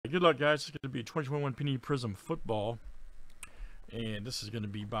Good luck, guys. It's going to be 21 Panini Prizm football. And this is going to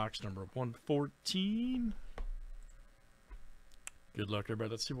be box number 114. Good luck, everybody.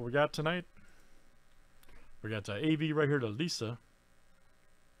 Let's see what we got tonight. We got AV right here to Lisa.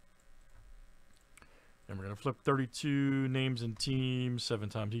 And we're going to flip 32 names and teams, 7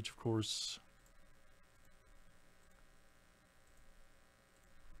 times each, of course.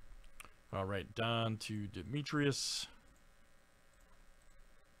 All right, Don to Demetrius.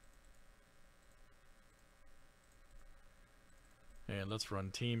 And let's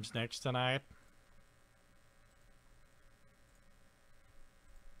run teams next tonight.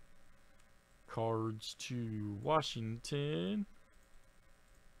 Cards to Washington.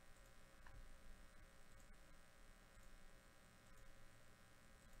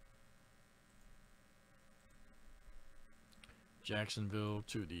 Jacksonville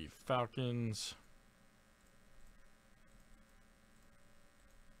to the Falcons.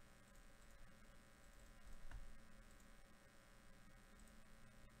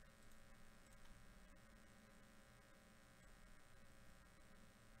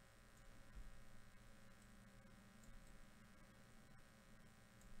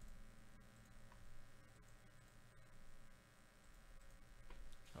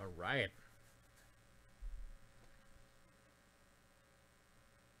 All right.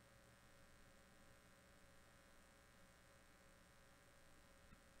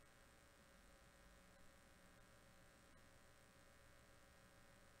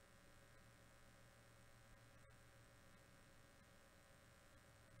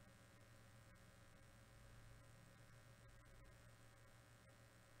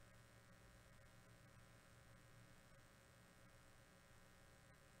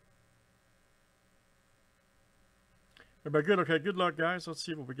 Everybody good? Okay, good luck, guys. Let's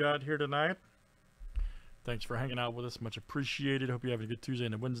see what we got here tonight. Thanks for hanging out with us. Much appreciated. Hope you're having a good Tuesday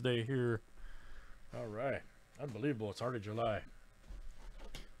and a Wednesday here. All right. Unbelievable. It's already July.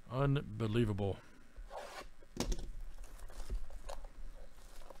 Unbelievable.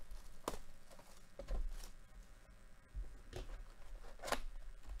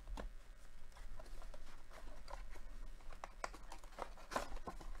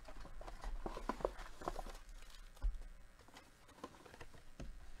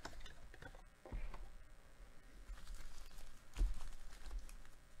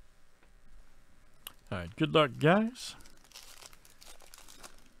 All right, good luck, guys.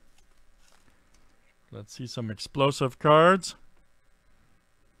 Let's see some explosive cards.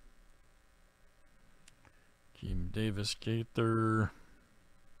 Keem Davis, Gaither.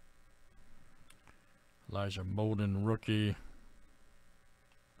 Elijah Molden, rookie.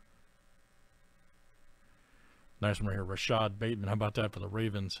 Nice one right here, Rashad Bateman. How about that for the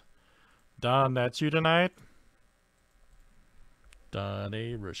Ravens? Don, that's you tonight. Don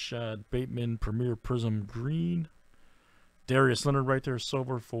A. Rashad Bateman, Premier Prizm green. Darius Leonard right there,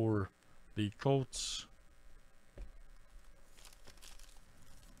 silver for the Colts.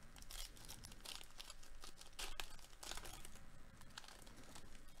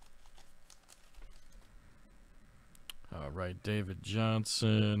 All right, David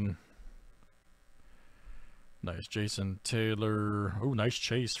Johnson. Nice, Jason Taylor. Oh, nice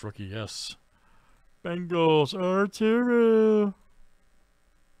Chase, rookie, yes. Bengals, Arturo.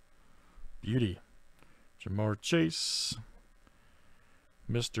 Beauty. Jamar Chase.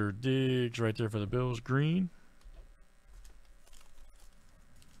 Mr. Diggs right there for the Bills, green.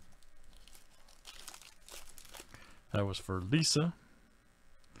 That was for Lisa.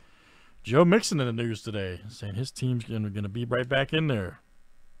 Joe Mixon in the news today, saying his team's going to be right back in there.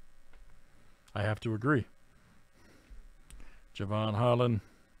 I have to agree. Javon Holland.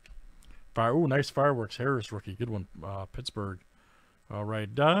 Oh, nice fireworks. Harris rookie. Good one. Pittsburgh. All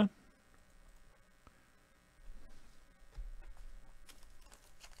right, Don.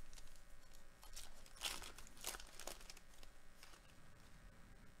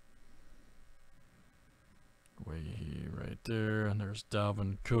 Right there, and there's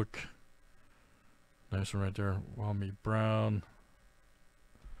Dalvin Cook. Nice one right there. Wami Brown.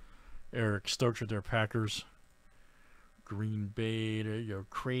 Eric Stokes right there, Packers. Green Bay, there you go,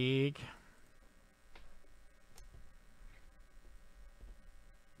 Craig.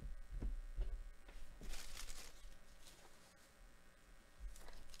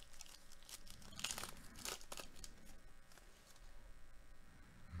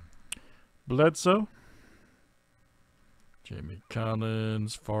 Bledsoe. Jamie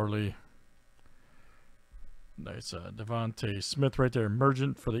Collins, Farley. Nice Devontae Smith right there,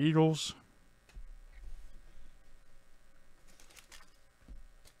 emergent for the Eagles.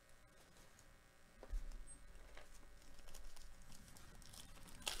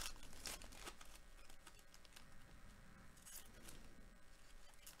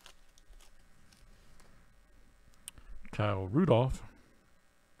 Kyle Rudolph.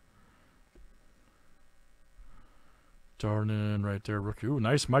 Darnan right there, rookie. Ooh,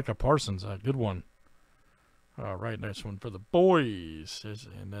 nice Micah Parsons. Good one. All right, nice one for the boys.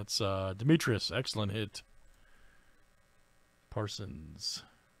 And that's Demetrius. Excellent hit. Parsons.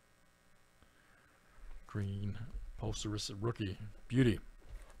 Green. Posterous rookie. Beauty.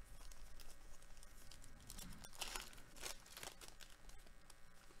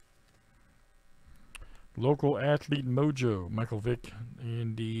 Local athlete mojo. Michael Vick.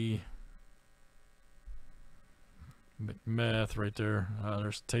 Andy McMath right there.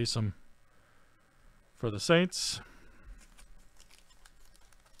 There's Taysom for the Saints.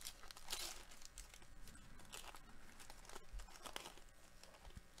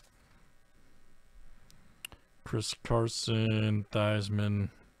 Chris Carson, Theismann.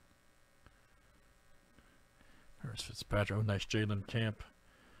 There's Fitzpatrick. Oh, nice Jalen Camp.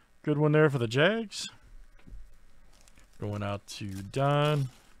 Good one there for the Jags. Going out to Don.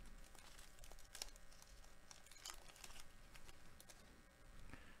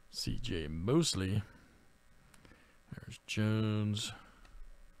 CJ Mosley. There's Jones.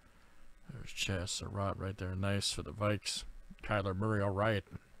 There's Chas Surratt right there. Nice for the Vikes. Kyler Murray, all right.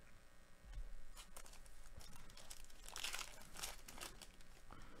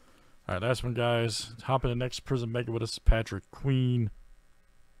 All right, last one, guys. Hop in the next Prizm Mega with us. Patrick Queen.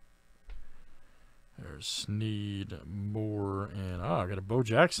 There's Snead, Moore, and I got a Bo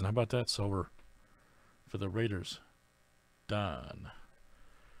Jackson. How about that silver for the Raiders? Don.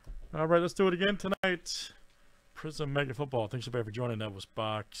 All right, let's do it again tonight. Prizm Mega Football. Thanks everybody for joining. That was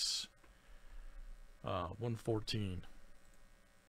box 114.